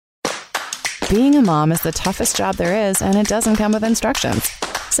Being a mom is the toughest job there is, and it doesn't come with instructions.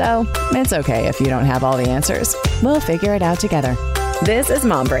 So it's okay if you don't have all the answers. We'll figure it out together. This is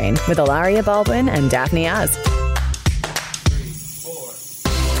Mom Brain with Ilaria Baldwin and Daphne Oz.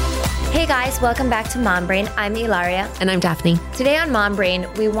 Hey guys, welcome back to Mom Brain. I'm Ilaria. And I'm Daphne. Today on Mom Brain,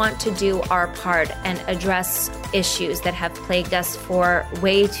 we want to do our part and address issues that have plagued us for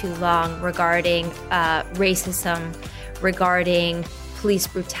way too long regarding racism, regarding police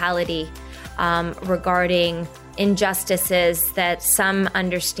brutality, regarding injustices that some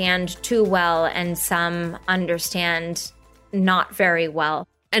understand too well and some understand not very well.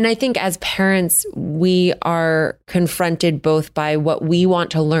 And I think as parents, we are confronted both by what we want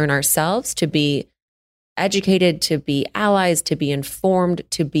to learn ourselves, to be educated, to be allies, to be informed,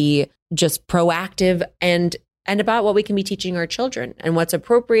 to be just proactive, and about what we can be teaching our children and what's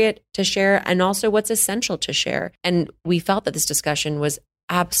appropriate to share and also what's essential to share. And we felt that this discussion was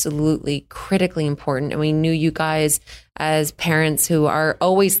absolutely critically important. And we knew you guys as parents who are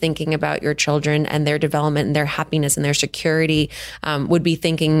always thinking about your children and their development and their happiness and their security would be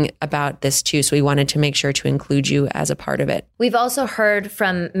thinking about this too. So we wanted to make sure to include you as a part of it. We've also heard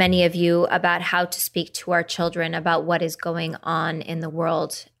from many of you about how to speak to our children about what is going on in the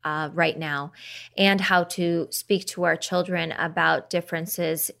world right now, and how to speak to our children about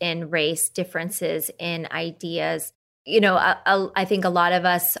differences in race, differences in ideas. You know, I think a lot of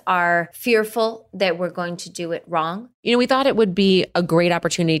us are fearful that we're going to do it wrong. You know, we thought it would be a great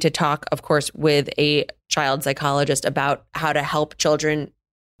opportunity to talk, of course, with a child psychologist about how to help children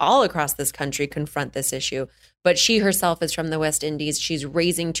all across this country confront this issue. But she herself is from the West Indies. She's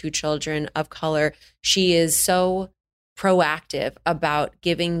raising 2 children of color. She is so proactive about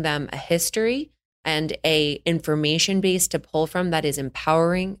giving them a history and a information base to pull from that is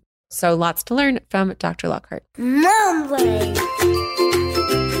empowering. So lots to learn from Dr. Lockhart. Mom Brain.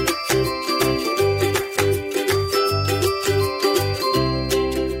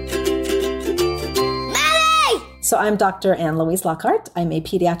 So I'm Dr. Anne Louise Lockhart. I'm a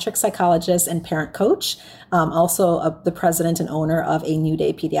pediatric psychologist and parent coach, also the president and owner of a New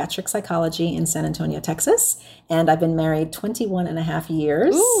Day Pediatric Psychology in San Antonio, Texas. And I've been married 21 and a half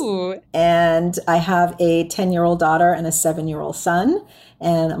years. Ooh. And I have a 10-year-old daughter and a 7-year-old son.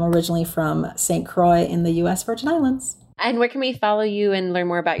 And I'm originally from St. Croix in the U.S. Virgin Islands. And where can we follow you and learn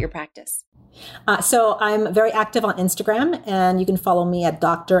more about your practice? So I'm very active on Instagram, and you can follow me at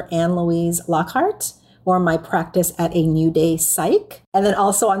Dr. Anne Louise Lockhart, or my practice at A New Day Psych, and then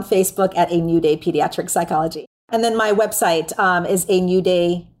also on Facebook at A New Day Pediatric Psychology. And then my website is A New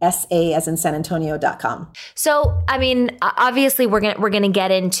Day SA as in San Antonio.com. So, I mean, obviously we're gonna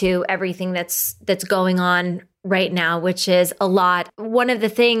get into everything that's going on right now, which is a lot. One of the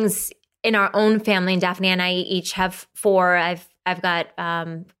things in our own family, and Daphne and I each have 4. I've got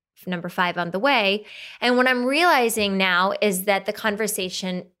number 5 on the way. And what I'm realizing now is that the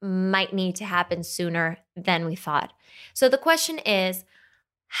conversation might need to happen sooner than we thought. So the question is,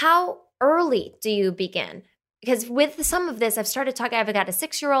 how early do you begin? Because with some of this, I've started talking, I've got a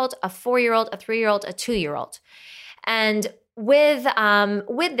 6-year-old, a 4-year-old, a 3-year-old, a 2-year-old. And with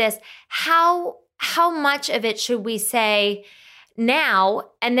this, how much of it should we say now,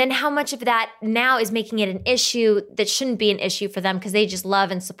 and then how much of that now is making it an issue that shouldn't be an issue for them because they just love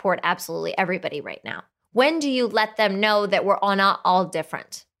and support absolutely everybody right now? When do you let them know that we're all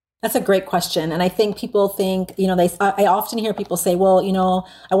different? That's a great question. And I think people think, I often hear people say, well,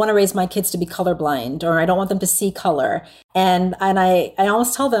 I want to raise my kids to be colorblind, or I don't want them to see color. And I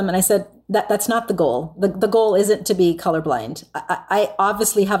always tell them, and I said, that's not the goal. The goal isn't to be colorblind. I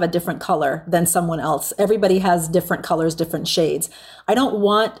obviously have a different color than someone else. Everybody has different colors, different shades. I don't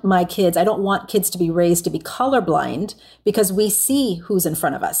want kids to be raised to be colorblind because we see who's in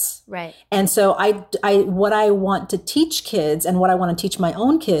front of us. Right. And so what I want to teach kids and what I want to teach my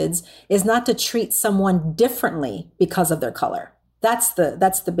own kids is not to treat someone differently because of their color. That's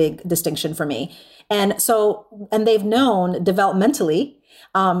the big distinction for me. And they've known developmentally,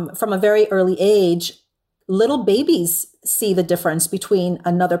 from a very early age, little babies see the difference between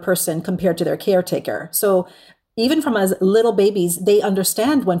another person compared to their caretaker. So even from as little babies, they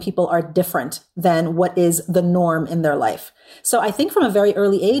understand when people are different than what is the norm in their life. So I think from a very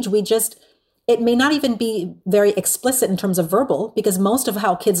early age, it may not even be very explicit in terms of verbal, because most of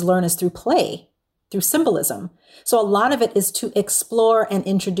how kids learn is through play, through symbolism. So a lot of it is to explore and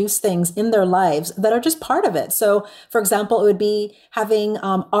introduce things in their lives that are just part of it. So for example, it would be having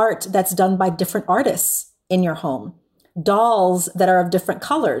art that's done by different artists in your home. dolls that are of different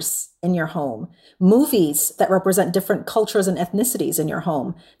colors in your home, movies that represent different cultures and ethnicities in your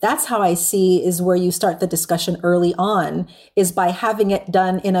home. That's how I see is where you start the discussion early on, is by having it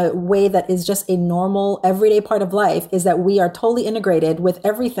done in a way that is just a normal everyday part of life, is that we are totally integrated with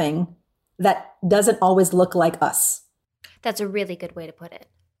everything that doesn't always look like us. That's a really good way to put it.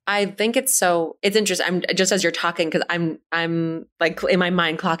 I think it's interesting. I'm just, as you're talking, because I'm like in my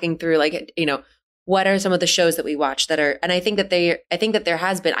mind clocking through, like, what are some of the shows that we watch that are, and I think that there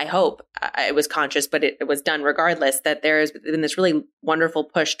has been, I hope it was conscious, but it was done regardless, that there has been this really wonderful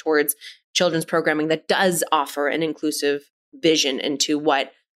push towards children's programming that does offer an inclusive vision into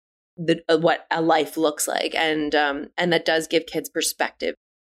what a life looks like, and that does give kids perspective.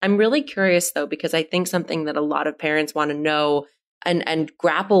 I'm really curious though, because I think something that a lot of parents want to know and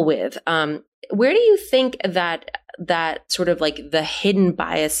grapple with, where do you think that sort of like the hidden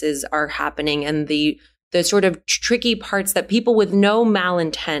biases are happening, and the sort of tricky parts that people with no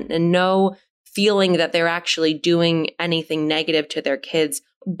malintent and no feeling that they're actually doing anything negative to their kids,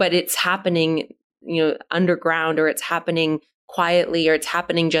 but it's happening, underground, or it's happening quietly, or it's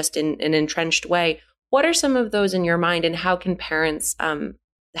happening just in an entrenched way? What are some of those in your mind, and how can parents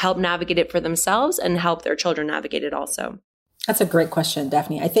help navigate it for themselves and help their children navigate it also? That's a great question,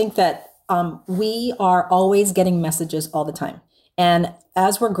 Daphne. I think that we are always getting messages all the time. And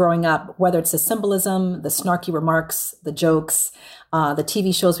as we're growing up, whether it's the symbolism, the snarky remarks, the jokes, the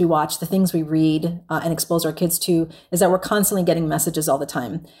TV shows we watch, the things we read and expose our kids to, is that we're constantly getting messages all the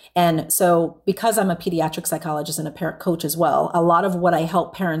time. And so because I'm a pediatric psychologist and a parent coach as well, a lot of what I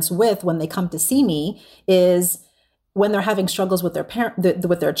help parents with when they come to see me is when they're having struggles with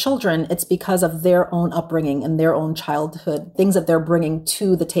their children, it's because of their own upbringing and their own childhood, things that they're bringing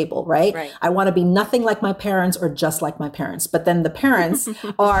to the table, right? I want to be nothing like my parents or just like my parents. But then the parents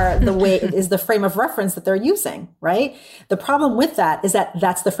are is the frame of reference that they're using, right? The problem with that is that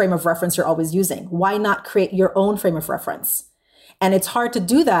that's the frame of reference you're always using. Why not create your own frame of reference? And it's hard to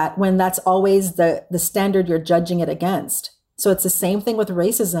do that when that's always the standard you're judging it against. So it's the same thing with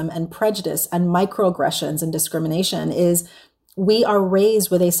racism and prejudice and microaggressions and discrimination, is we are raised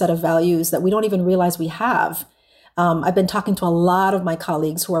with a set of values that we don't even realize we have. I've been talking to a lot of my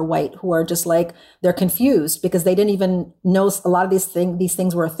colleagues who are white, who are just like, they're confused because they didn't even know a lot of these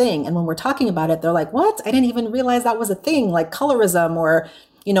things were a thing. And when we're talking about it, they're like, what? I didn't even realize that was a thing, like colorism or,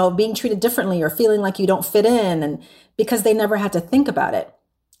 being treated differently or feeling like you don't fit in, and because they never had to think about it.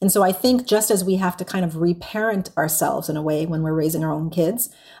 And so I think just as we have to kind of reparent ourselves in a way when we're raising our own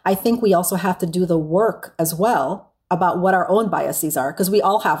kids, I think we also have to do the work as well about what our own biases are, because we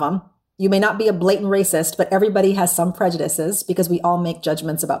all have them. You may not be a blatant racist, but everybody has some prejudices because we all make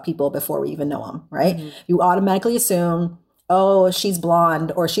judgments about people before we even know them, right? Mm-hmm. You automatically assume, oh, she's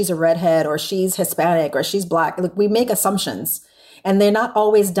blonde, or she's a redhead, or she's Hispanic, or she's Black. Like, we make assumptions, and they're not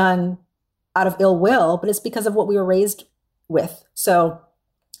always done out of ill will, but it's because of what we were raised with. So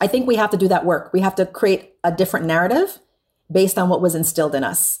I think we have to do that work. We have to create a different narrative based on what was instilled in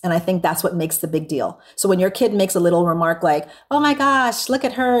us. And I think that's what makes the big deal. So when your kid makes a little remark like, oh my gosh, look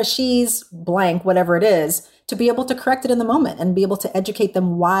at her, she's blank, whatever it is, to be able to correct it in the moment and be able to educate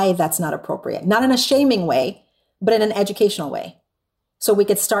them why that's not appropriate. Not in a shaming way, but in an educational way. So we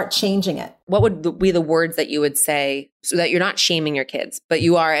could start changing it. What would be the words that you would say so that you're not shaming your kids, but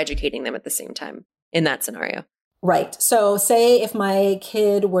you are educating them at the same time in that scenario? Right. So say if my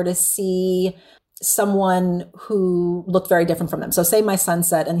kid were to see someone who looked very different from them. So say my son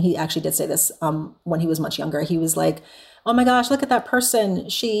said, and he actually did say this when he was much younger, he was like, oh my gosh, look at that person.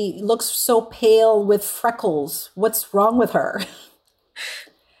 She looks so pale with freckles. What's wrong with her?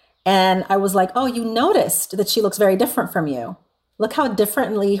 And I was like, oh, you noticed that she looks very different from you. Look how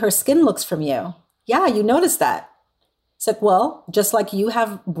differently her skin looks from you. Yeah, you noticed that. It's like, well, just like you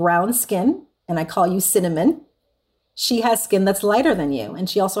have brown skin and I call you cinnamon, she has skin that's lighter than you. And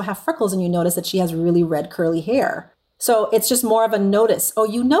she also has freckles, and you notice that she has really red curly hair. So it's just more of a notice. Oh,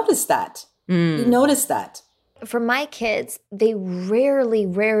 you noticed that. You noticed that. For my kids, they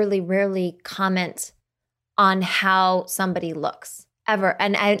rarely comment on how somebody looks ever.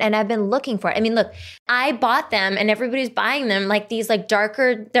 And I've been looking for it. I mean, look, I bought them and everybody's buying them like these like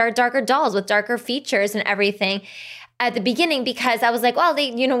darker dolls with darker features and everything at the beginning, because I was like, well,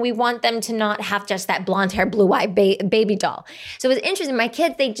 we want them to not have just that blonde hair, blue eyed baby doll. So it was interesting. My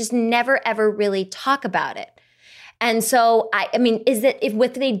kids, they just never, ever really talk about it. And so, I mean, is that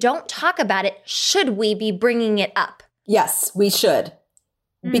if they don't talk about it, should we be bringing it up? Yes, we should.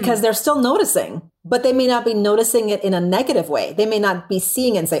 because they're still noticing, but they may not be noticing it in a negative way. They may not be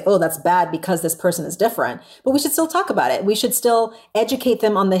seeing it and say, oh, that's bad because this person is different, but we should still talk about it. We should still educate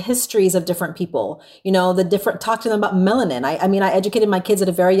them on the histories of different people, talk to them about melanin. I educated my kids at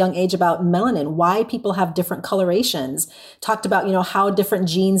a very young age about melanin, why people have different colorations, talked about, how different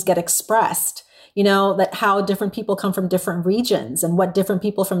genes get expressed, that how different people come from different regions and what different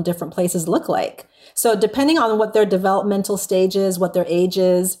people from different places look like. So depending on what their developmental stage is, what their age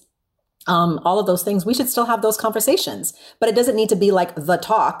is, all of those things, we should still have those conversations, but it doesn't need to be like the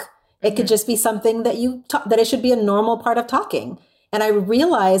talk. It could just be something that that it should be a normal part of talking. And I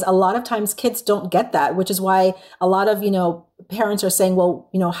realize a lot of times kids don't get that, which is why a lot of, parents are saying, well,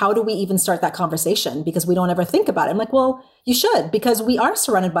 how do we even start that conversation? Because we don't ever think about it. I'm like, well, you should, because we are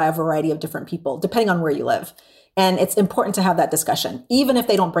surrounded by a variety of different people, depending on where you live. And it's important to have that discussion, even if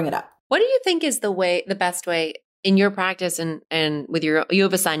they don't bring it up. What do you think is the best way in your practice and with you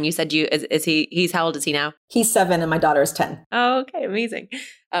have a son, you said he's how old is he now? He's 7 and my daughter is 10. Oh, okay. Amazing.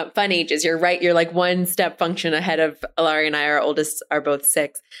 Fun ages. You're right. You're like one step function ahead of Ilaria and I. Our oldest are both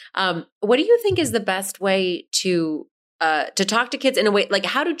 6. What do you think is the best way to talk to kids in a way, like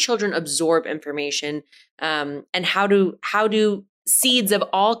how do children absorb information? And how do seeds of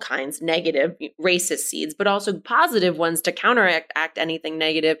all kinds, negative, racist seeds, but also positive ones to counteract anything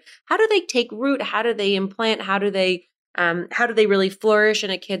negative. How do they take root? How do they implant? How do they really flourish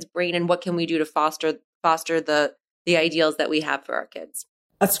in a kid's brain? And what can we do to foster the ideals that we have for our kids?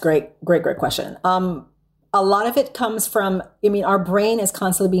 That's great question. A lot of it comes from, our brain is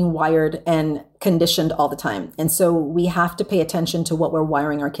constantly being wired and conditioned all the time. And so we have to pay attention to what we're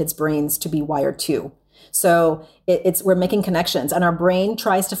wiring our kids' brains to be wired to. So we're making connections, and our brain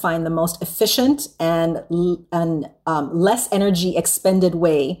tries to find the most efficient and less energy expended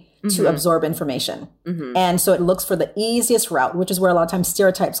way to absorb information. And so it looks for the easiest route, which is where a lot of times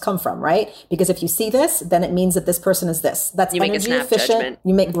stereotypes come from, right? Because if you see this, then it means that this person is this. That's you energy make a snap efficient. Judgment.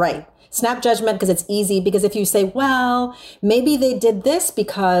 You make right. Snap judgment because it's easy. Because if you say, well, maybe they did this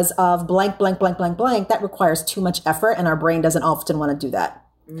because of blank, blank, blank, blank, blank, that requires too much effort, and our brain doesn't often want to do that.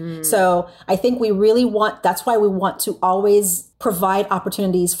 So I think that's why we want to always provide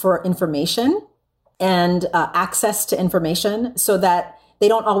opportunities for information and access to information so that they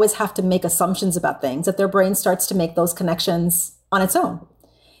don't always have to make assumptions about things, that their brain starts to make those connections on its own.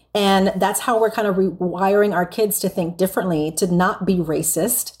 And that's how we're kind of rewiring our kids to think differently, to not be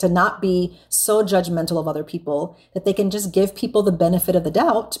racist, to not be so judgmental of other people, that they can just give people the benefit of the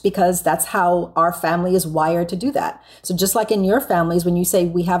doubt, because that's how our family is wired to do that. So just like in your families, when you say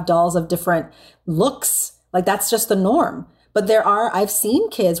we have dolls of different looks, like that's just the norm. But I've seen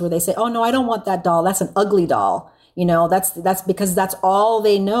kids where they say, oh no, I don't want that doll. That's an ugly doll. That's because that's all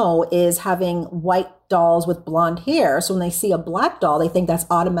they know is having white dolls with blonde hair. So when they see a black doll, they think that's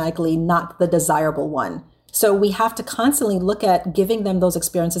automatically not the desirable one. So we have to constantly look at giving them those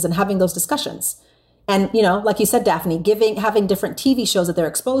experiences and having those discussions. And, like you said, Daphne, having different TV shows that they're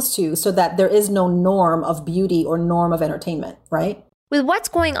exposed to so that there is no norm of beauty or norm of entertainment, right? With what's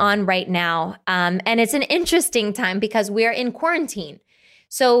going on right now, and it's an interesting time because we're in quarantine.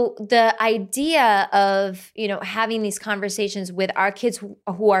 So the idea of, having these conversations with our kids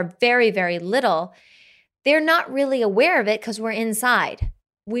who are very, very little, they're not really aware of it because we're inside.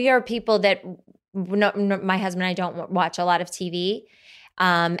 We are people that, my husband and I don't watch a lot of TV.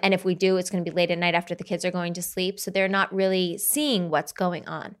 And if we do, it's going to be late at night after the kids are going to sleep. So they're not really seeing what's going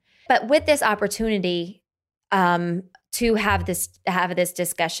on. But with this opportunity to have this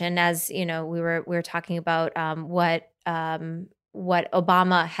discussion, as, we were talking about what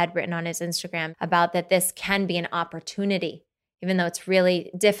Obama had written on his Instagram about that this can be an opportunity. Even though it's really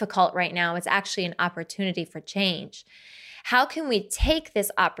difficult right now, it's actually an opportunity for change. How can we take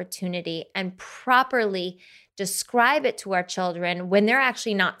this opportunity and properly describe it to our children when they're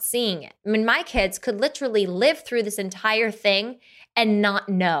actually not seeing it? I mean, my kids could literally live through this entire thing and not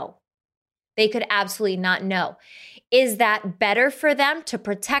know. They could absolutely not know. Is that better for them, to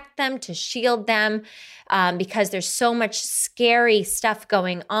protect them, to shield them, because there's so much scary stuff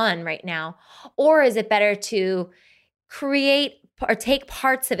going on right now? Or is it better to create or take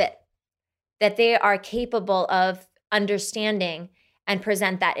parts of it that they are capable of understanding and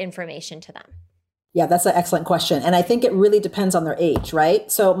present that information to them? Yeah, that's an excellent question. And I think it really depends on their age,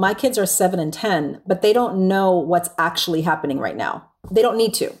 right? So my kids are 7 and 10, but they don't know what's actually happening right now. They don't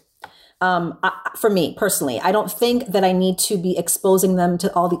need to. For me personally, I don't think that I need to be exposing them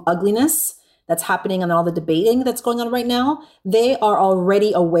to all the ugliness that's happening and all the debating that's going on right now. They are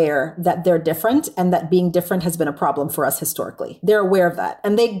already aware that they're different and that being different has been a problem for us historically. They're aware of that.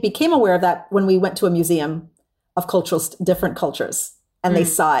 And they became aware of that when we went to a museum of different cultures. and they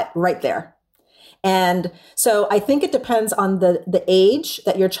saw it right there. And so I think it depends on the age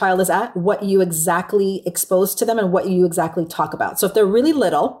that your child is at, what you exactly expose to them and what you exactly talk about. So if they're really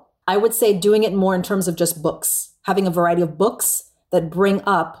little, I would say doing it more in terms of just books, having a variety of books that bring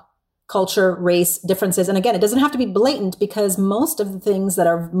up culture, race, differences. And again, it doesn't have to be blatant, because most of the things that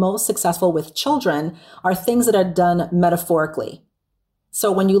are most successful with children are things that are done metaphorically.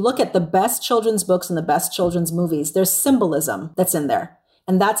 So when you look at the best children's books and the best children's movies, there's symbolism that's in there.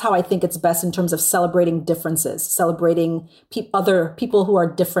 And that's how I think it's best in terms of celebrating differences, celebrating other people who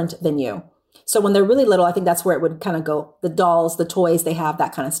are different than you. So when they're really little, I think that's where it would kind of go. The dolls, the toys they have,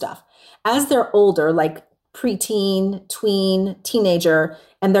 that kind of stuff. As they're older, like preteen, tween, teenager,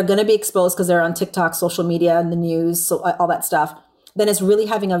 and they're going to be exposed because they're on TikTok, social media, and the news, so all that stuff, then it's really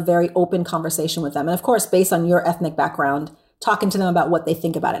having a very open conversation with them. And of course, based on your ethnic background, talking to them about what they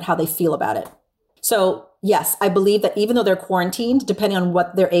think about it, how they feel about it. So yes, I believe that even though they're quarantined, depending on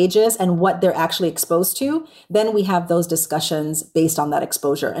what their age is and what they're actually exposed to, then we have those discussions based on that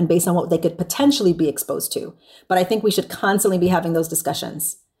exposure and based on what they could potentially be exposed to. But I think we should constantly be having those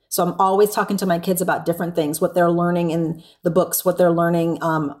discussions. So I'm always talking to my kids about different things, what they're learning in the books, what they're learning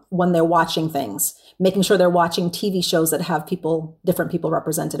when they're watching things, making sure they're watching TV shows that have different people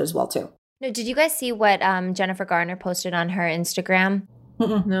represented as well too. No, did you guys see what Jennifer Garner posted on her Instagram?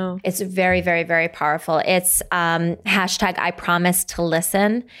 No. It's very, very, very powerful. It's hashtag I promise to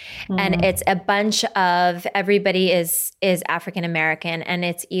listen. And it's a bunch of everybody is African American, and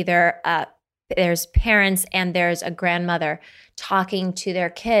it's either there's parents and there's a grandmother talking to their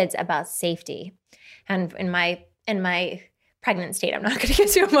kids about safety. And in my pregnant state, I'm not going to get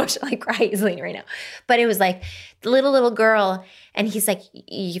too emotional, like cry easily right now. But it was like the little girl, and he's like,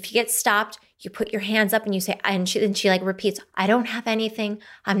 if you get stopped, you put your hands up and you say, and she like repeats, I don't have anything.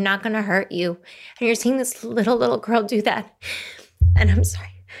 I'm not going to hurt you. And you're seeing this little girl do that. And I'm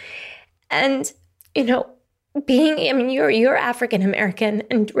sorry. And, you know, you're African American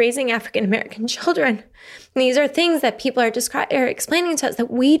and raising African American children. These are things that people are explaining to us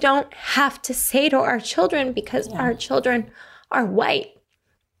that we don't have to say to our children because our children are white.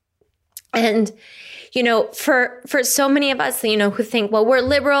 And, you know, for so many of us, you know, who think, well, we're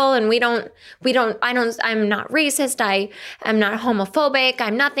liberal and I'm not racist. I'm not homophobic.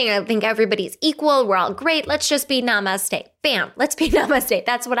 I'm nothing. I think everybody's equal. We're all great. Let's just be namaste. Bam. Let's be namaste.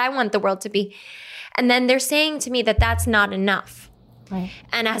 That's what I want the world to be. And then they're saying to me that that's not enough. Right.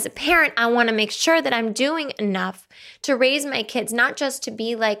 And as a parent, I want to make sure that I'm doing enough to raise my kids, not just to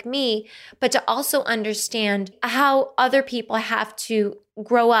be like me, but to also understand how other people have to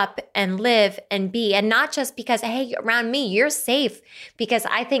grow up and live and be. And not just because, hey, around me, you're safe. Because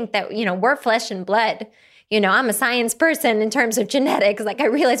I think that, you know, we're flesh and blood. You know, I'm a science person in terms of genetics. Like, I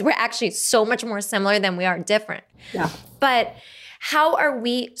realize we're actually so much more similar than we are different. Yeah. But how are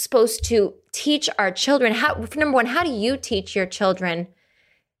we supposed to teach our children? Number one, how do you teach your children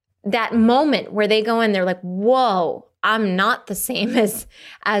that moment where they go in, they're like, whoa, I'm not the same as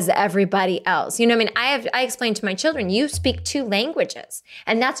everybody else. You know what I mean? I explain to my children, you speak 2 languages,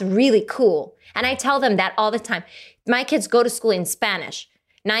 and that's really cool. And I tell them that all the time. My kids go to school in Spanish.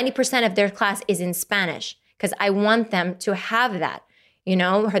 90% of their class is in Spanish because I want them to have that. You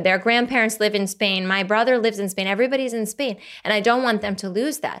know, their grandparents live in Spain. My brother lives in Spain. Everybody's in Spain. And I don't want them to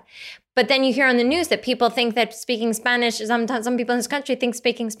lose that. But then you hear on the news that people think that speaking Spanish, some people in this country think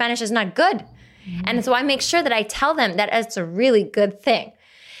speaking Spanish is not good. Mm-hmm. And so I make sure that I tell them that it's a really good thing.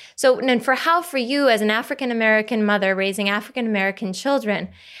 So then for you as an African-American mother raising African-American children,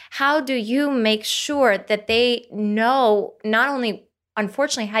 how do you make sure that they know not only,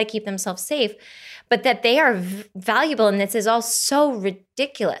 unfortunately, how to keep themselves safe, but that they are valuable, and this is all so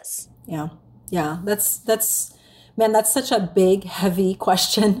ridiculous. Yeah. That's such a big, heavy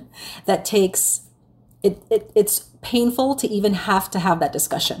question that takes it's painful to even have to have that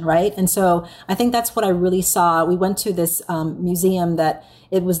discussion, right? And so I think that's what I really saw. We went to this museum that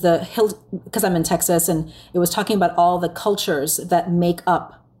it was because I'm in Texas, and it was talking about all the cultures that make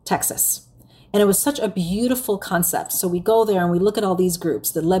up Texas. And it was such a beautiful concept. So we go there and we look at all these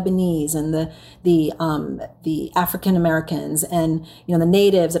groups, the Lebanese and the African Americans and, you know, the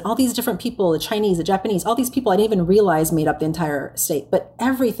natives and all these different people, the Chinese, the Japanese, all these people I didn't even realize made up the entire state. But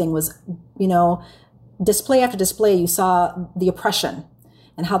everything was, you know, display after display. You saw the oppression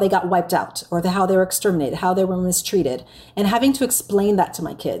and how they got wiped out, or how they were exterminated, how they were mistreated. And having to explain that to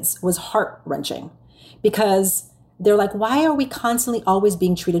my kids was heart-wrenching, because they're like, why are we constantly always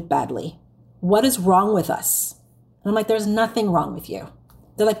being treated badly? What is wrong with us? And I'm like, there's nothing wrong with you.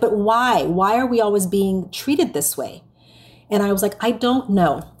 They're like, but why? Why are we always being treated this way? And I was like, I don't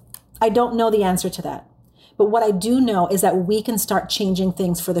know. I don't know the answer to that. But what I do know is that we can start changing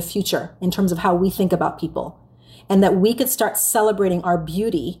things for the future in terms of how we think about people, and that we could start celebrating our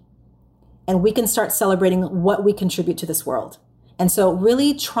beauty, and we can start celebrating what we contribute to this world. And so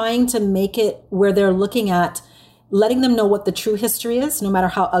really trying to make it where they're looking at letting them know what the true history is, no matter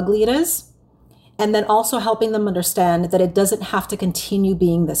how ugly it is. And then also helping them understand that it doesn't have to continue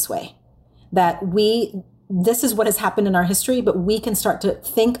being this way, that this is what has happened in our history, but we can start to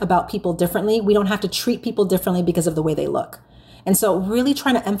think about people differently. We don't have to treat people differently because of the way they look. And so really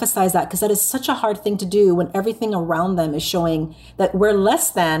trying to emphasize that, because that is such a hard thing to do when everything around them is showing that we're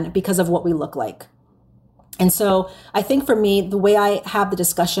less than because of what we look like. And so I think for me, the way I have the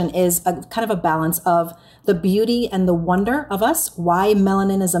discussion is a kind of a balance of the beauty and the wonder of us, why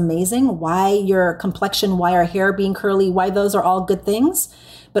melanin is amazing, why your complexion, why our hair being curly, why those are all good things,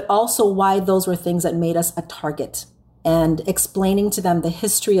 but also why those were things that made us a target, and explaining to them the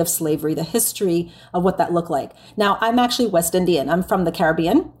history of slavery, the history of what that looked like. Now, I'm actually West Indian. I'm from the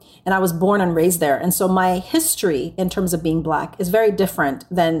Caribbean, and I was born and raised there. And so my history in terms of being Black is very different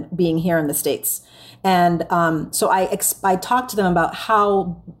than being here in the States. And so I talked to them about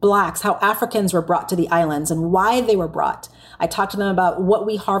how Blacks, how Africans were brought to the islands and why they were brought. I talked to them about what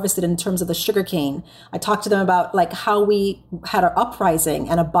we harvested in terms of the sugarcane. I talked to them about like how we had our uprising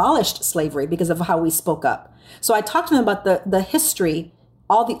and abolished slavery because of how we spoke up. So I talked to them about the history,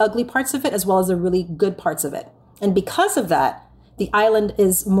 all the ugly parts of it, as well as the really good parts of it. And because of that, the island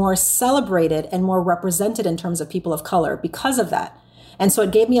is more celebrated and more represented in terms of people of color because of that. And so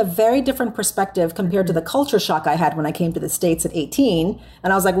it gave me a very different perspective compared to the culture shock I had when I came to the States at 18.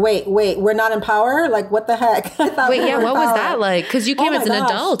 And I was like, wait, we're not in power? Like, what the heck? What was that like? Because you came as an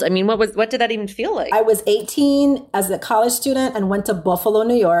adult. I mean, what did that even feel like? I was 18 as a college student and went to Buffalo,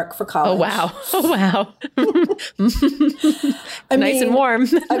 New York for college. Oh, wow. Nice and warm.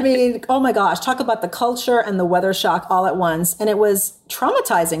 I mean, oh my gosh, talk about the culture and the weather shock all at once. And it was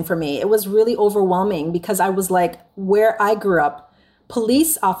traumatizing for me. It was really overwhelming because I was like, where I grew up,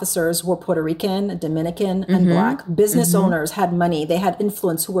 police officers were Puerto Rican, Dominican, and Black. Business owners had money. They had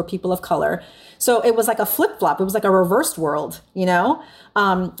influence who were people of color. So it was like a flip-flop. It was like a reversed world, you know?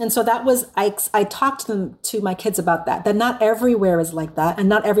 And so that was, I talked to my kids about that not everywhere is like that, and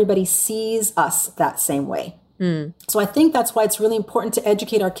not everybody sees us that same way. So I think that's why it's really important to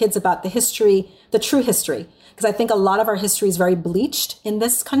educate our kids about the history, the true history. Because I think a lot of our history is very bleached in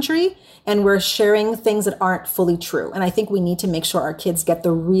this country, and we're sharing things that aren't fully true. And I think we need to make sure our kids get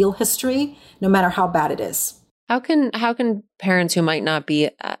the real history, no matter how bad it is. How can parents who might not be,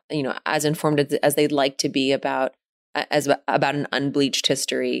 as informed as they'd like to be about an unbleached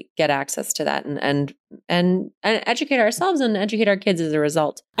history get access to that and educate ourselves and educate our kids as a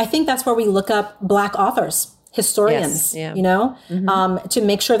result? I think that's where we look up Black authors, historians, to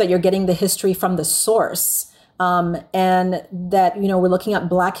make sure that you're getting the history from the source. And that, we're looking at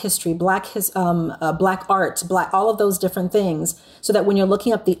Black history, Black art, all of those different things, so that when you're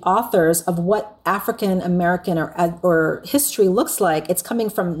looking up the authors of what African American or history looks like, it's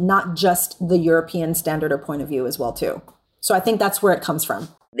coming from not just the European standard or point of view as well, too. So I think that's where it comes from.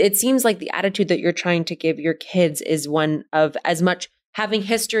 It seems like the attitude that you're trying to give your kids is one of as much having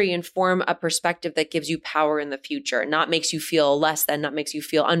history inform a perspective that gives you power in the future, not makes you feel less than, not makes you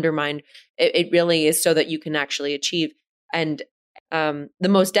feel undermined. It really is so that you can actually achieve. And the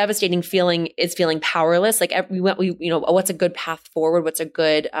most devastating feeling is feeling powerless. Like what's a good path forward? What's a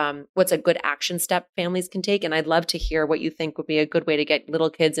good action step families can take? And I'd love to hear what you think would be a good way to get little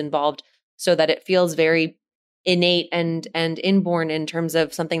kids involved so that it feels very innate and inborn in terms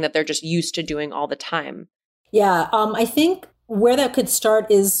of something that they're just used to doing all the time. Yeah, I think where that could start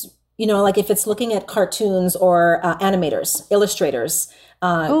is, like if it's looking at cartoons or animators, illustrators,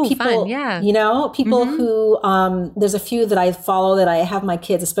 people, fun, yeah. People who, there's a few that I follow that I have my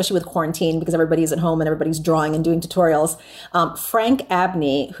kids, especially with quarantine, because everybody's at home and everybody's drawing and doing tutorials. Frank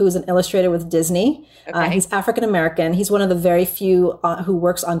Abney, who's an illustrator with Disney. Okay. He's African-American. He's one of the very few who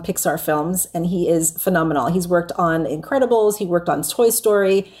works on Pixar films, and he is phenomenal. He's worked on Incredibles. He worked on Toy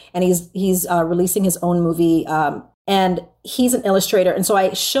Story, and he's releasing his own movie, and he's an illustrator. And so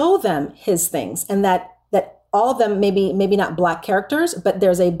I show them his things, and that all of them, maybe not Black characters, but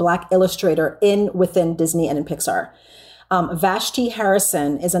there's a Black illustrator within Disney and in Pixar. Vashti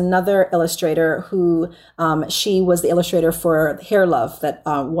Harrison is another illustrator who, she was the illustrator for Hair Love that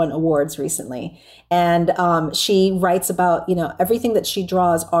won awards recently. And she writes about, everything that she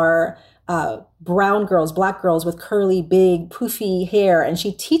draws are brown girls, Black girls with curly, big, poofy hair. And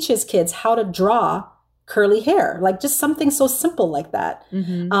she teaches kids how to draw curly hair, like just something so simple like that.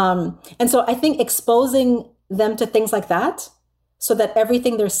 And so I think exposing them to things like that so that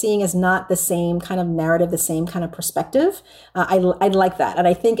everything they're seeing is not the same kind of narrative, the same kind of perspective. I like that. And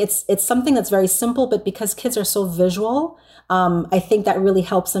I think it's something that's very simple, but because kids are so visual, I think that really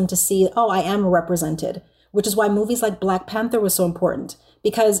helps them to see, oh, I am represented, which is why movies like Black Panther was so important,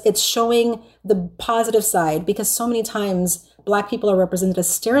 because it's showing the positive side, because so many times Black people are represented as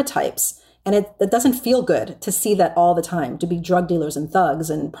stereotypes. And it doesn't feel good to see that all the time, to be drug dealers and thugs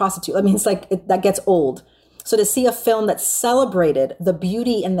and prostitutes. I mean, it's like that gets old. So to see a film that celebrated the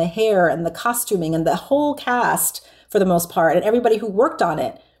beauty and the hair and the costuming and the whole cast for the most part, and everybody who worked on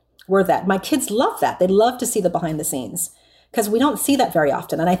it were that. My kids love that. They love to see the behind the scenes because we don't see that very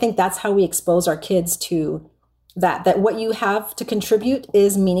often. And I think that's how we expose our kids to that what you have to contribute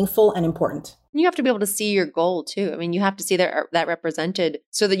is meaningful and important. You have to be able to see your goal too. I mean, you have to see that represented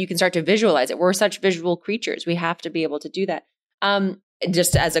so that you can start to visualize it. We're such visual creatures. We have to be able to do that.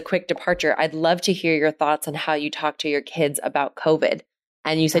 Just as a quick departure, I'd love to hear your thoughts on how you talk to your kids about COVID.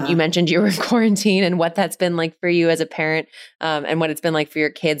 And you said you mentioned you were in quarantine and what that's been like for you as a parent, and what it's been like for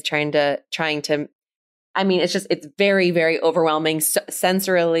your kids trying to. I mean, it's very, very overwhelming,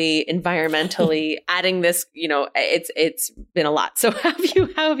 sensorily, environmentally. Adding this, it's been a lot. So how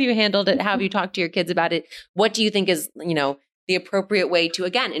have you handled it? How have you talked to your kids about it? What do you think is, the appropriate way to,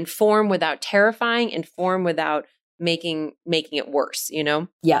 again, inform without terrifying, inform without making it worse,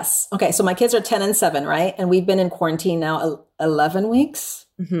 Yes. Okay. So my kids are 10 and 7, right? And we've been in quarantine now 11 weeks.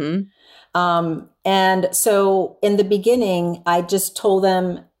 Mm-hmm. And so in the beginning, I just told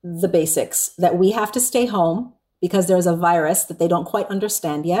them the basics, that we have to stay home because there's a virus that they don't quite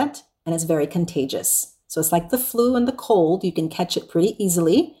understand yet, and it's very contagious. So it's like the flu and the cold. You can catch it pretty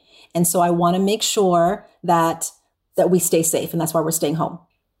easily. And so I want to make sure that we stay safe. And that's why we're staying home.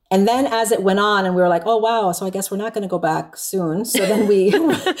 And then as it went on and we were like, oh, wow, so I guess we're not going to go back soon. So then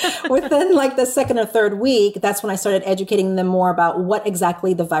within like the second or third week, that's when I started educating them more about what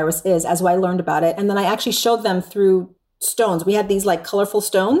exactly the virus is as I learned about it. And then I actually showed them through stones. We had these like colorful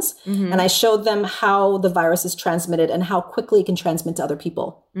stones, and I showed them how the virus is transmitted and how quickly it can transmit to other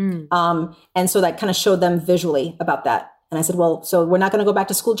people. And so that kind of showed them visually about that. And I said, well, so we're not going to go back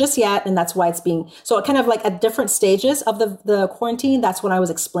to school just yet. And that's why it's so kind of like at different stages of the quarantine, that's when I was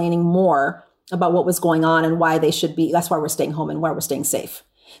explaining more about what was going on and why that's why we're staying home and why we're staying safe.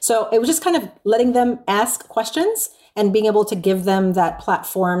 So it was just kind of letting them ask questions and being able to give them that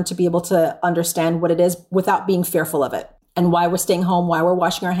platform to be able to understand what it is without being fearful of it, and why we're staying home, why we're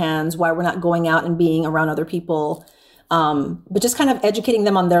washing our hands, why we're not going out and being around other people. But just kind of educating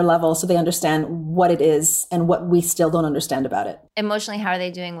them on their level so they understand what it is and what we still don't understand about it. Emotionally, how are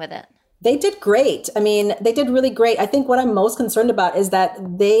they doing with it? They did great. I mean, they did really great. I think what I'm most concerned about is that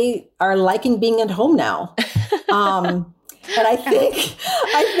they are liking being at home now. And I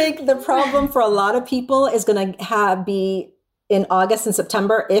think the problem for a lot of people is going to be in August and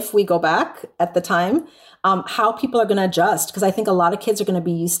September, if we go back at the time, how people are going to adjust. Because I think a lot of kids are going to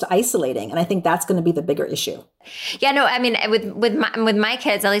be used to isolating. And I think that's going to be the bigger issue. Yeah, no, I mean, with my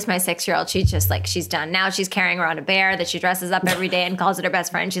kids, at least my 6-year-old, she's just like, she's done. Now she's carrying around a bear that she dresses up every day and calls it her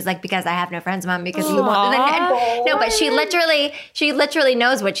best friend. She's like, because I have no friends, Mom, because you won't. No, but she literally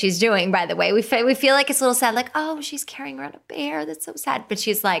knows what she's doing, by the way. We feel like it's a little sad, like, oh, she's carrying around a bear. That's so sad. But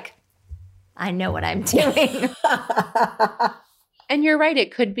she's like, I know what I'm doing. And you're right.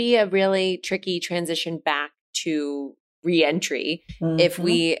 It could be a really tricky transition back to reentry if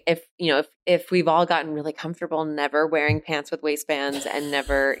we've all gotten really comfortable never wearing pants with waistbands and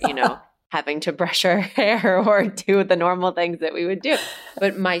never, having to brush our hair or do the normal things that we would do.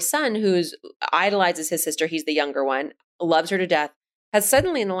 But my son, who's idolizes his sister, he's the younger one, loves her to death, has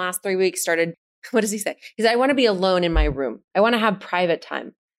suddenly in the last 3 weeks started, what does he say? He said, I want to be alone in my room. I want to have private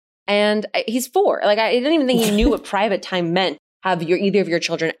time. And he's 4. Like, I didn't even think he knew what private time meant. Have either of your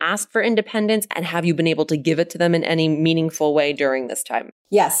children asked for independence, and have you been able to give it to them in any meaningful way during this time?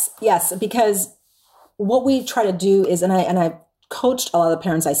 Yes, because what we try to do is, and I've coached a lot of the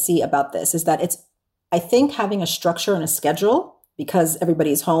parents I see about this, is that I think having a structure and a schedule, because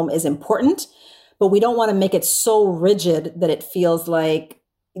everybody's home, is important, but we don't want to make it so rigid that it feels like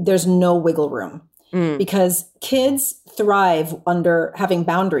there's no wiggle room. Because kids thrive under having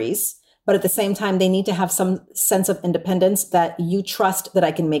boundaries. But at the same time, they need to have some sense of independence, that you trust that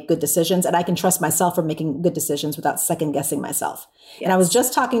I can make good decisions, and I can trust myself for making good decisions without second guessing myself. Yes. And I was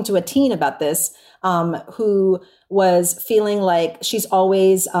just talking to a teen about this, who was feeling like she's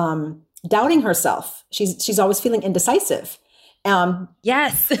always doubting herself. She's always feeling indecisive.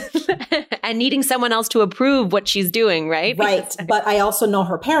 Yes. And needing someone else to approve what she's doing, right? Right. But I also know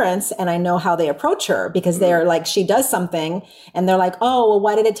her parents and I know how they approach her because they're like, she does something and they're like, oh, well,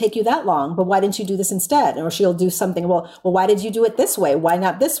 why did it take you that long? But why didn't you do this instead? Or she'll do something. Well, why did you do it this way? Why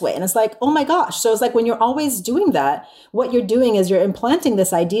not this way? And it's like, oh my gosh. So it's like when you're always doing that, what you're doing is you're implanting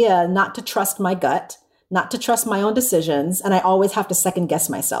this idea not to trust my gut, not to trust my own decisions. And I always have to second guess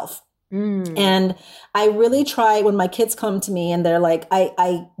myself. And I really try when my kids come to me and they're like,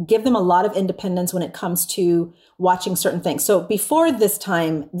 I give them a lot of independence when it comes to watching certain things. So before this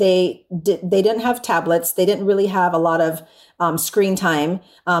time, they didn't have tablets. They didn't really have a lot of screen time.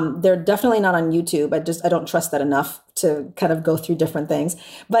 They're definitely not on YouTube. I don't trust that enough to kind of go through different things.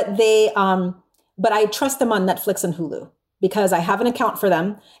 But but I trust them on Netflix and Hulu because I have an account for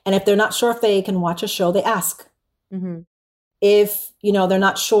them. And if they're not sure if they can watch a show, they ask. Mm-hmm. If, they're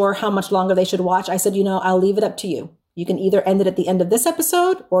not sure how much longer they should watch, I said, I'll leave it up to you. You can either end it at the end of this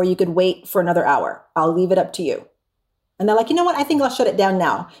episode or you could wait for another hour. I'll leave it up to you. And they're like, you know what? I think I'll shut it down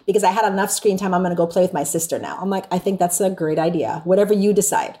now because I had enough screen time. I'm going to go play with my sister now. I'm like, I think that's a great idea. Whatever you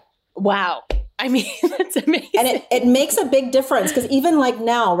decide. Wow. I mean, that's amazing. And it makes a big difference because even like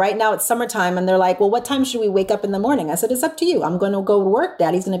right now it's summertime and they're like, well, what time should we wake up in the morning? I said, it's up to you. I'm going to go to work.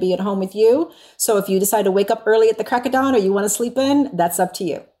 Daddy's going to be at home with you. So if you decide to wake up early at the crack of dawn or you want to sleep in, that's up to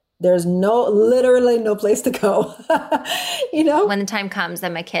you. There's literally no place to go. When the time comes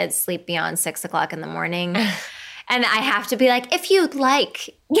that my kids sleep beyond 6 o'clock in the morning and I have to be like, if you'd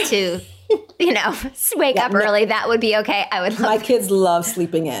like to... wake up early. That would be okay. I would love My kids love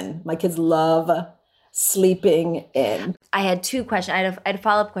sleeping in. My kids love sleeping in. I had two questions. I had a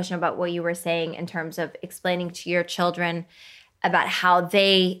follow-up question about what you were saying in terms of explaining to your children about how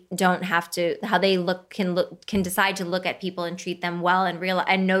they don't have to, how they can decide to look at people and treat them well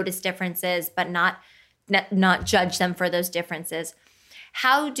and notice differences, but not judge them for those differences.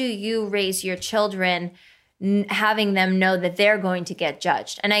 How do you raise your children having them know that they're going to get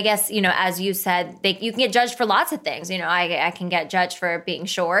judged? And I guess, as you said, you can get judged for lots of things. I can get judged for being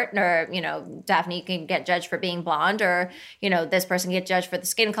short or, Daphne can get judged for being blonde or, this person get judged for the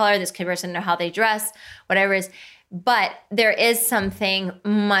skin color, this person how they dress, whatever it is. But there is something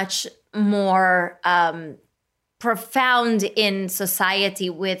much more profound in society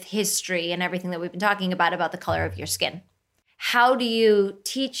with history and everything that we've been talking about the color of your skin. How do you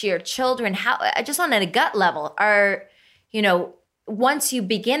teach your children just on a gut level once you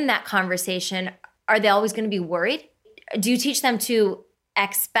begin that conversation, are they always going to be worried? Do you teach them to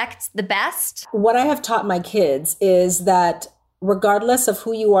expect the best? What I have taught my kids is that regardless of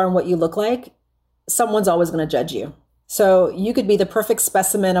who you are and what you look like, someone's always going to judge you. So you could be the perfect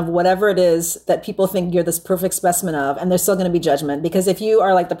specimen of whatever it is that people think you're this perfect specimen of, and there's still going to be judgment. Because if you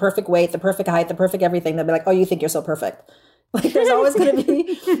are like the perfect weight, the perfect height, the perfect everything, they'll be like, oh, you think you're so perfect. Like there's always going to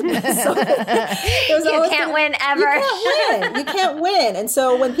be. You can't win ever. You can't win. And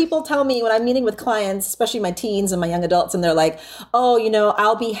so when people tell me, when I'm meeting with clients, especially my teens and my young adults, and they're like, oh,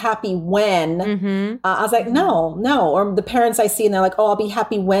 I'll be happy when, I was like, no. Or the parents I see and they're like, oh, I'll be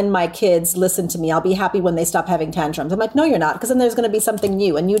happy when my kids listen to me. I'll be happy when they stop having tantrums. I'm like, no, you're not. Because then there's going to be something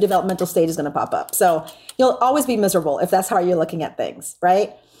new. A new developmental stage is going to pop up. So you'll always be miserable if that's how you're looking at things.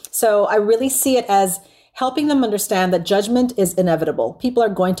 Right. So I really see it as helping them understand that judgment is inevitable. People are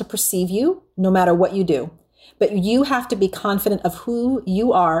going to perceive you no matter what you do. But you have to be confident of who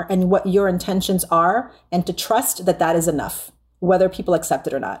you are and what your intentions are and to trust that that is enough, whether people accept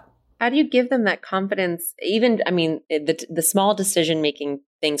it or not. How do you give them that confidence? The small decision-making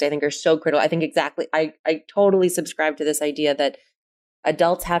things I think are so critical. I think exactly, I totally subscribe to this idea that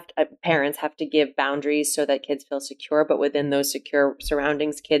parents have to give boundaries so that kids feel secure, but within those secure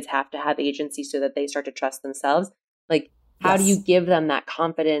surroundings, kids have to have agency so that they start to trust themselves. Like, how do you give them that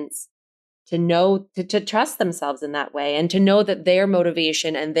confidence to know, to trust themselves in that way and to know that their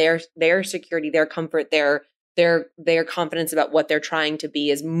motivation and their security, their comfort, their confidence about what they're trying to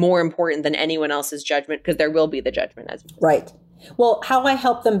be is more important than anyone else's judgment, because there will be the judgment as right. Well, how I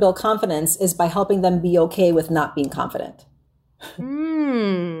help them build confidence is by helping them be okay with not being confident.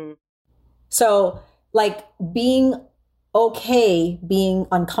 So like being okay, being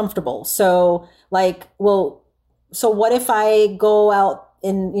uncomfortable. So like, so what if I go out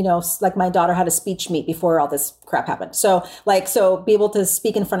in, like my daughter had a speech meet before all this crap happened. So be able to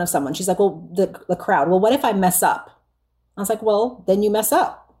speak in front of someone. She's like, well, the crowd, well, what if I mess up? I was like, well, then you mess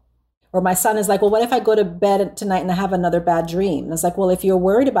up. Or my son is like, well, what if I go to bed tonight and I have another bad dream? And I was like, well, if you're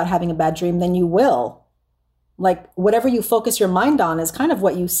worried about having a bad dream, then you will. Like whatever you focus your mind on is kind of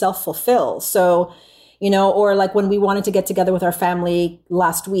what you self-fulfill. So, or like when we wanted to get together with our family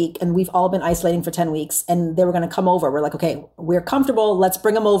last week and we've all been isolating for 10 weeks and they were going to come over. We're like, okay, we're comfortable. Let's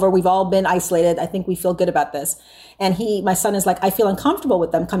bring them over. We've all been isolated. I think we feel good about this. And my son is like, I feel uncomfortable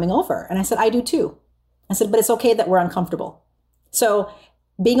with them coming over. And I said, I do too. I said, but it's okay that we're uncomfortable. So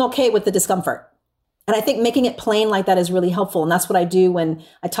being okay with the discomfort. And I think making it plain like that is really helpful. And that's what I do when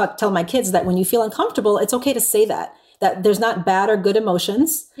I tell my kids that when you feel uncomfortable, it's okay to say that there's not bad or good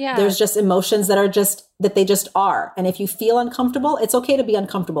emotions. Yeah. There's just emotions that they just are. And if you feel uncomfortable, it's okay to be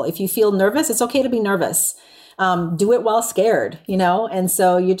uncomfortable. If you feel nervous, it's okay to be nervous. Do it while scared, and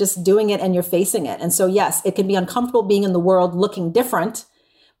so you're just doing it and you're facing it. And so, yes, it can be uncomfortable being in the world looking different,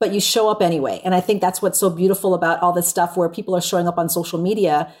 but you show up anyway. And I think that's what's so beautiful about all this stuff where people are showing up on social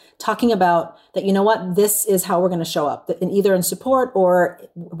media, talking about that, this is how we're going to show up, either in support or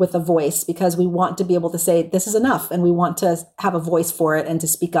with a voice, because we want to be able to say this is enough and we want to have a voice for it and to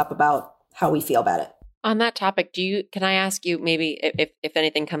speak up about how we feel about it. On that topic, can I ask you maybe if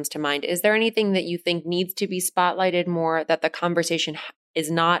anything comes to mind, is there anything that you think needs to be spotlighted more that the conversation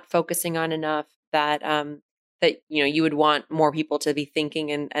is not focusing on enough that you would want more people to be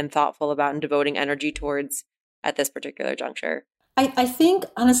thinking and thoughtful about and devoting energy towards at this particular juncture? I think,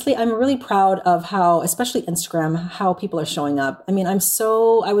 honestly, I'm really proud of how, especially Instagram, how people are showing up. I mean, I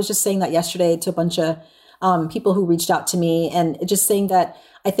was just saying that yesterday to a bunch of people who reached out to me and just saying that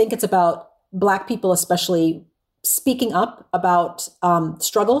I think it's about Black people, especially speaking up about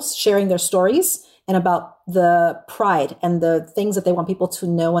struggles, sharing their stories, and about the pride and the things that they want people to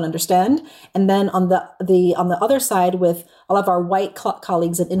know and understand. And then on the other side, with all of our white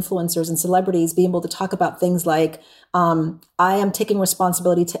colleagues and influencers and celebrities, being able to talk about things like, I am taking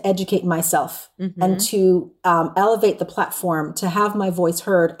responsibility to educate myself and to elevate the platform, to have my voice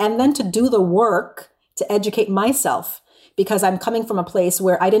heard, and then to do the work to educate myself, because I'm coming from a place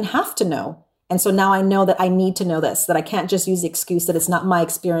where I didn't have to know. And so now I know that I need to know this, that I can't just use the excuse that it's not my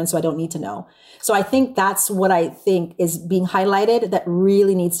experience, so I don't need to know. So I think that's what I think is being highlighted that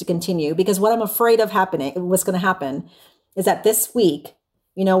really needs to continue, because what I'm afraid of what's going to happen is that this week,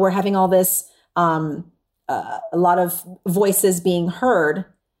 we're having all this, a lot of voices being heard.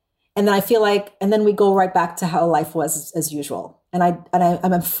 And then I feel like, and then we go right back to how life was as usual. And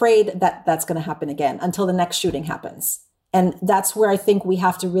I'm afraid that that's going to happen again until the next shooting happens. And that's where I think we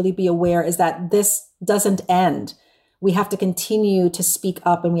have to really be aware, is that this doesn't end. We have to continue to speak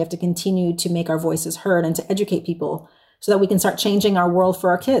up and we have to continue to make our voices heard and to educate people so that we can start changing our world for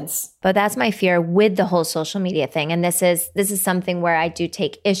our kids. But that's my fear with the whole social media thing. And this is something where I do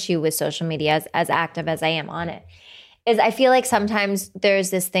take issue with social media as active as I am on it. Is I feel like sometimes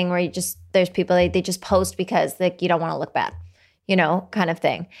there's this thing where there's people, they just post because you don't want to look bad, kind of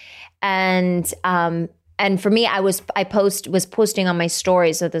thing. And for me, I was posting on my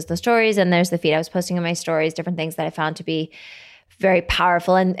stories. So there's the stories and there's the feed. I was posting on my stories, different things that I found to be very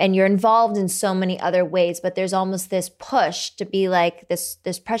powerful. And you're involved in so many other ways, but there's almost this push to be like this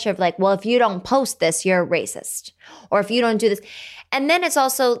pressure of like, well, if you don't post this, you're a racist. Or if you don't do this. And then it's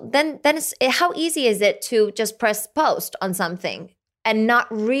also, then it's, how easy is it to just press post on something and not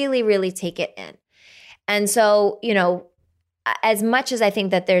really, really take it in? And so, as much as I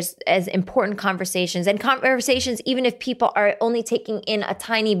think that there's as important conversations, even if people are only taking in a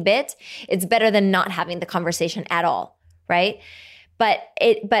tiny bit, it's better than not having the conversation at all, right? But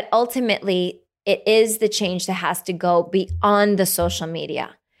ultimately, it is the change that has to go beyond the social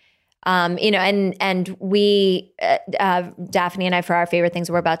media. And we, Daphne and I, for our favorite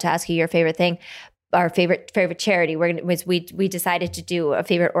things, we're about to ask you your favorite thing. Our favorite charity. We decided to do a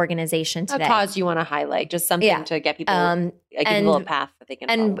favorite organization today. A cause you want to highlight, just something to get people give people a path that they can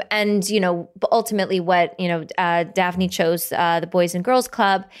follow. And ultimately, what Daphne chose the Boys and Girls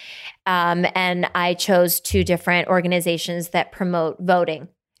Club, and I chose two different organizations that promote voting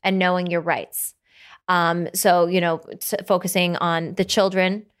and knowing your rights. So focusing on the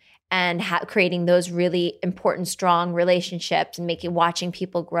children and creating those really important, strong relationships and watching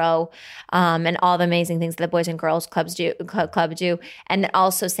people grow, and all the amazing things that the Boys and Girls Club do. And then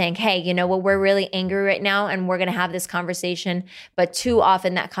also saying, hey, you know what, we're really angry right now and we're going to have this conversation, but too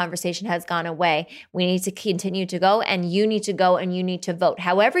often that conversation has gone away. We need to continue to go, and you need to go and you need to vote.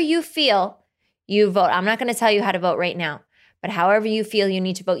 However you feel, you vote. I'm not going to tell you how to vote right now, but however you feel you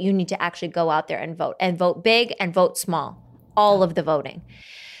need to vote, you need to actually go out there and vote big and vote small, all of the voting.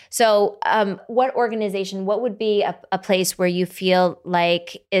 So what would be a place where you feel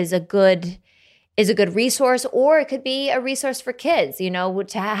like is a good resource, or it could be a resource for kids, to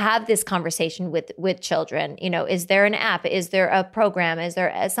have this conversation with children? Is there an app? Is there a program? Is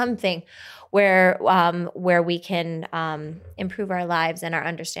there something where we can improve our lives and our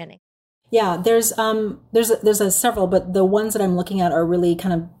understanding? Yeah, there's several, but the ones that I'm looking at are really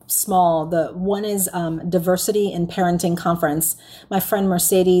kind of small. The one is Diversity in Parenting Conference. My friend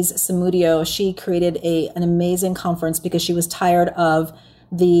Mercedes Samudio, she created an amazing conference because she was tired of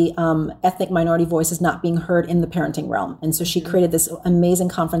the ethnic minority voices not being heard in the parenting realm. And so she created this amazing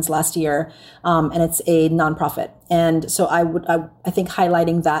conference last year, and it's a nonprofit. And so I think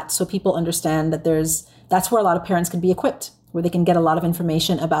highlighting that so people understand that that's where a lot of parents can be equipped, where they can get a lot of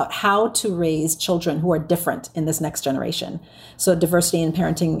information about how to raise children who are different in this next generation. So diversity in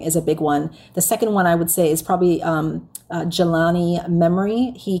parenting is a big one. The second one I would say is probably Jelani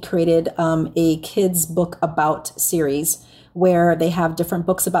Memory. He created a kids book about series where they have different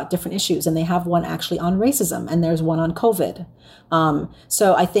books about different issues, and they have one actually on racism, and there's one on COVID.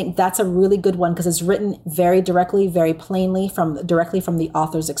 So I think that's a really good one because it's written very directly, very plainly directly from the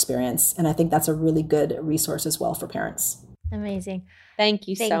author's experience. And I think that's a really good resource as well for parents. Amazing. Thank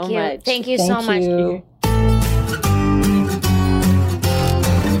you so much. Thank you so much.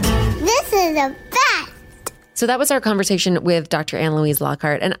 This is the best. So that was our conversation with Dr. Ann Louise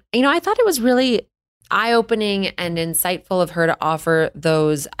Lockhart. And, I thought it was really eye-opening and insightful of her to offer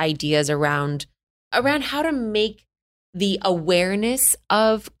those ideas around how to make the awareness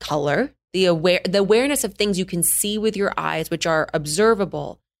of color, the awareness of things you can see with your eyes, which are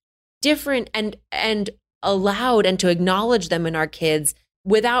observable, different and allowed, and to acknowledge them in our kids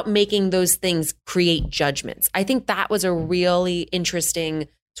without making those things create judgments. I think that was a really interesting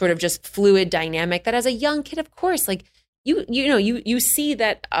sort of just fluid dynamic that as a young kid, of course, like you see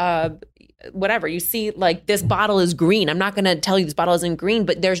that whatever, you see like this bottle is green. I'm not going to tell you this bottle isn't green,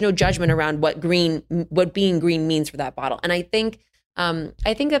 but there's no judgment around what being green means for that bottle. And I think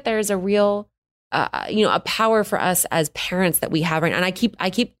that there's a real a power for us as parents that we have right now. And I keep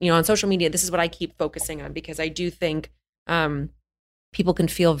on social media, this is what I keep focusing on, because I do think people can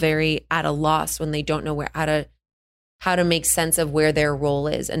feel very at a loss when they don't know how to make sense of where their role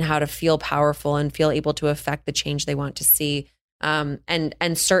is and how to feel powerful and feel able to affect the change they want to see.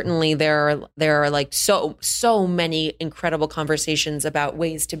 And certainly there are like so many incredible conversations about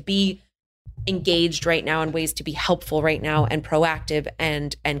ways to be engaged right now and ways to be helpful right now and proactive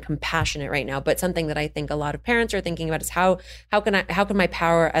and compassionate right now. But something that I think a lot of parents are thinking about is how can my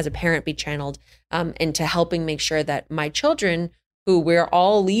power as a parent be channeled into helping make sure that my children, who we're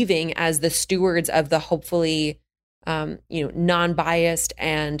all leaving as the stewards of the hopefully non-biased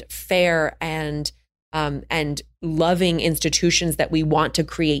and fair and loving institutions that we want to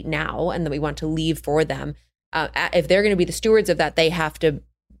create now and that we want to leave for them. If they're going to be the stewards of that, they have to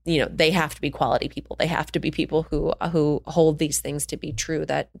be quality people. They have to be people who hold these things to be true,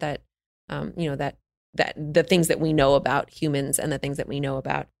 that the things that we know about humans and the things that we know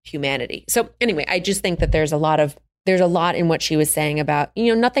about humanity. So anyway, I just think that there's a lot in what she was saying about,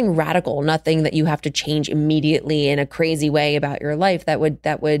 nothing radical, nothing that you have to change immediately in a crazy way about your life that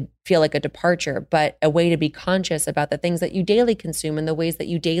would feel like a departure, but a way to be conscious about the things that you daily consume and the ways that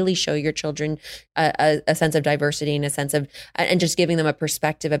you daily show your children a sense of diversity and a sense of, and just giving them a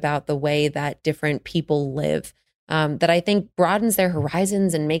perspective about the way that different people live, that I think broadens their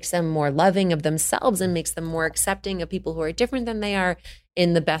horizons and makes them more loving of themselves and makes them more accepting of people who are different than they are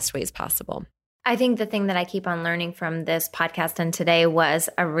in the best ways possible. I think the thing that I keep on learning from this podcast and today was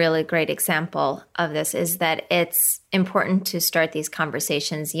a really great example of this, is that it's important to start these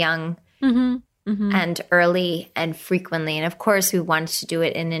conversations young and early and frequently. And of course, we want to do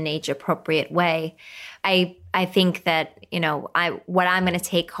it in an age appropriate way. I think that, what I'm going to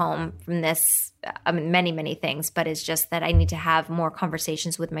take home from this, many, many things, but it's just that I need to have more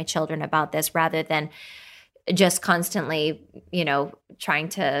conversations with my children about this rather than just constantly, trying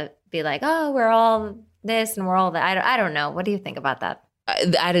to be like, oh, we're all this and we're all that. I don't know. What do you think about that?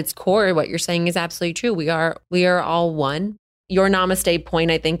 At its core, what you're saying is absolutely true. We are all one. Your namaste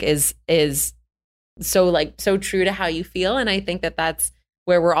point, I think, is so true to how you feel. And I think that that's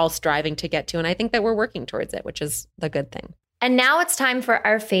where we're all striving to get to. And I think that we're working towards it, which is the good thing. And now it's time for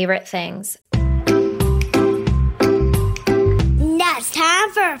our favorite things. Now it's time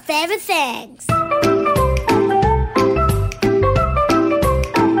for our favorite things.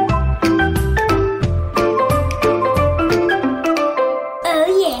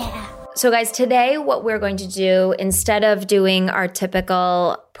 So guys, today what we're going to do, instead of doing our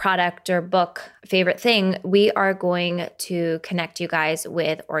typical product or book favorite thing, we are going to connect you guys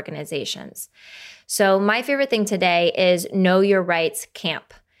with organizations. So my favorite thing today is Know Your Rights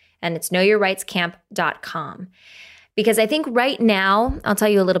Camp, and it's knowyourrightscamp.com. Because I think right now, I'll tell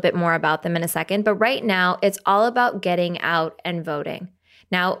you a little bit more about them in a second, but right now it's all about getting out and voting.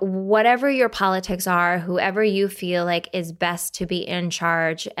 Now, whatever your politics are, whoever you feel like is best to be in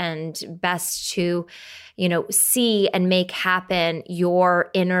charge and best to, see and make happen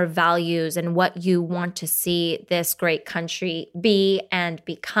your inner values and what you want to see this great country be and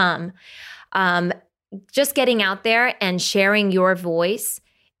become, just getting out there and sharing your voice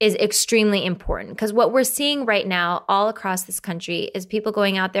is extremely important. Because what we're seeing right now all across this country is people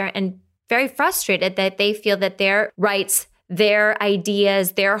going out there and very frustrated that they feel that their rights, their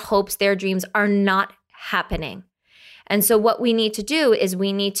ideas, their hopes, their dreams are not happening. And so what we need to do is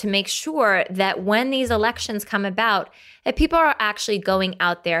we need to make sure that when these elections come about, that people are actually going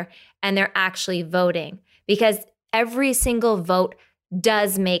out there and they're actually voting, because every single vote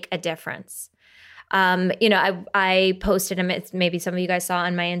does make a difference. I posted them. Maybe some of you guys saw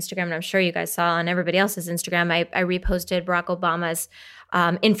on my Instagram, and I'm sure you guys saw on everybody else's Instagram. I reposted Barack Obama's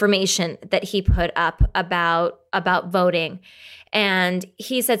information that he put up about voting. And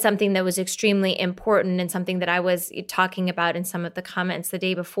he said something that was extremely important and something that I was talking about in some of the comments the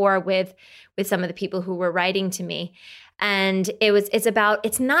day before with some of the people who were writing to me. And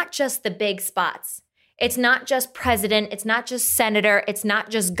it's not just the big spots. It's not just president. It's not just senator. It's not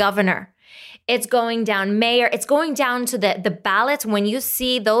just governor. It's going down mayor. It's going down to the ballots. When you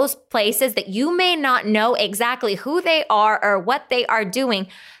see those places that you may not know exactly who they are or what they are doing,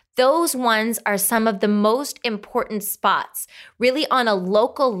 those ones are some of the most important spots. Really on a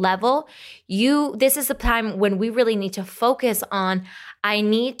local level, this is the time when we really need to focus on, I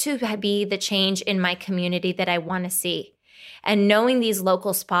need to be the change in my community that I want to see. And knowing these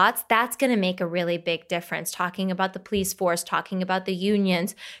local spots, that's going to make a really big difference. Talking about the police force, talking about the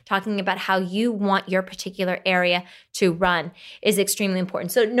unions, talking about how you want your particular area to run is extremely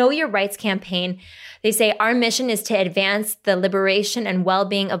important. So Know Your Rights campaign, they say, our mission is to advance the liberation and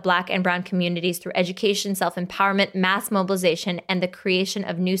well-being of Black and Brown communities through education, self-empowerment, mass mobilization, and the creation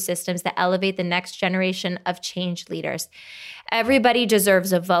of new systems that elevate the next generation of change leaders. Everybody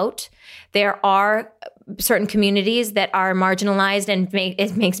deserves a vote. There are certain communities that are marginalized and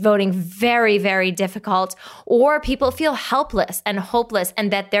it makes voting very, very difficult, or people feel helpless and hopeless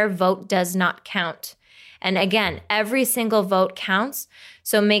and that their vote does not count. And again, every single vote counts.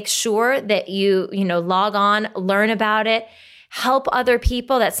 So make sure that you log on, learn about it, help other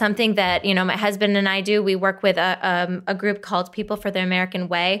people. That's something that, my husband and I do. We work with a group called People for the American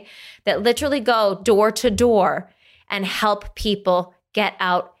Way that literally go door to door and help people get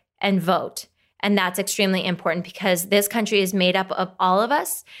out and vote. And that's extremely important because this country is made up of all of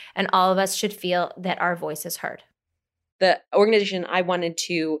us, and all of us should feel that our voice is heard. The organization I wanted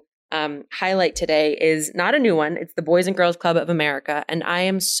to highlight today is not a new one. It's the Boys and Girls Club of America. And I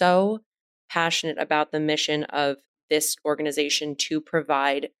am so passionate about the mission of this organization to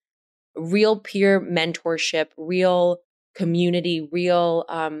provide real peer mentorship, real community, real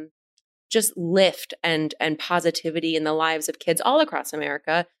just lift and positivity in the lives of kids all across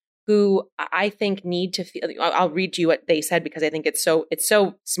America who I think need to feel. I'll read to you what they said because I think it's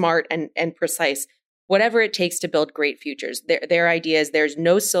so smart and precise. Whatever it takes to build great futures. Their idea is there's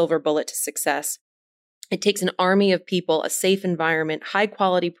no silver bullet to success. It takes an army of people, a safe environment, high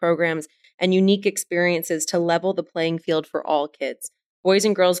quality programs, and unique experiences to level the playing field for all kids. Boys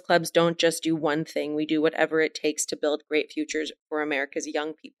and Girls Clubs don't just do one thing. We do whatever it takes to build great futures for America's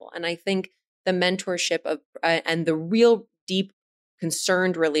young people. And I think the mentorship of and the real deep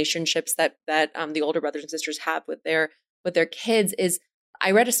concerned relationships that the older brothers and sisters have with their kids is, I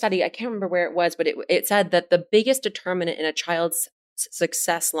read a study, I can't remember where it was, but it said that the biggest determinant in a child's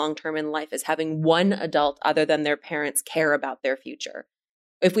success long-term in life is having one adult other than their parents care about their future.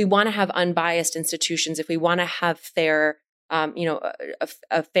 If we want to have unbiased institutions, if we want to have fair,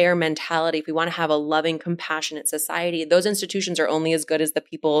 a fair mentality, if we want to have a loving, compassionate society, those institutions are only as good as the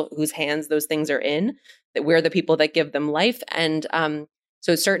people whose hands those things are in, that we're the people that give them life. And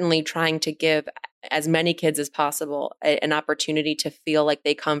so certainly trying to give as many kids as possible an opportunity to feel like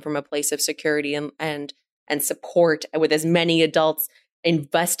they come from a place of security and support with as many adults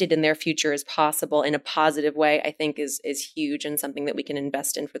invested in their future as possible in a positive way, I think is huge and something that we can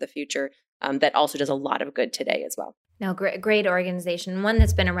invest in for the future that also does a lot of good today as well. No, great organization, one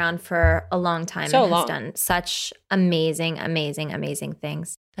that's been around for a long time and has done such amazing, amazing, amazing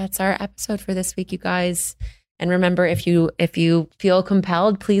things. That's our episode for this week, you guys. And remember, if you feel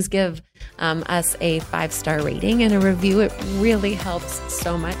compelled, please give us a 5-star rating and a review. It really helps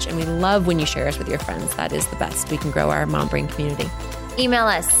so much. And we love when you share us with your friends. That is the best. We can grow our Mom Brain community. Email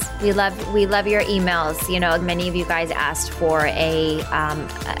us. We love your emails. Many of you guys asked for a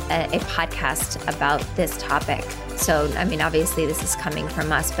podcast about this topic. So, obviously this is coming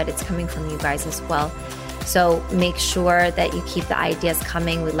from us, but it's coming from you guys as well. So make sure that you keep the ideas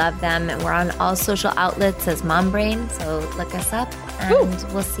coming. We love them. And we're on all social outlets as Mom Brain. So look us up and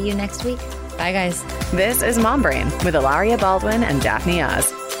we'll see you next week. Bye, guys. This is Mom Brain with Ilaria Baldwin and Daphne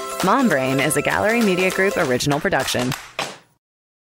Oz. Mom Brain is a Gallery Media Group original production.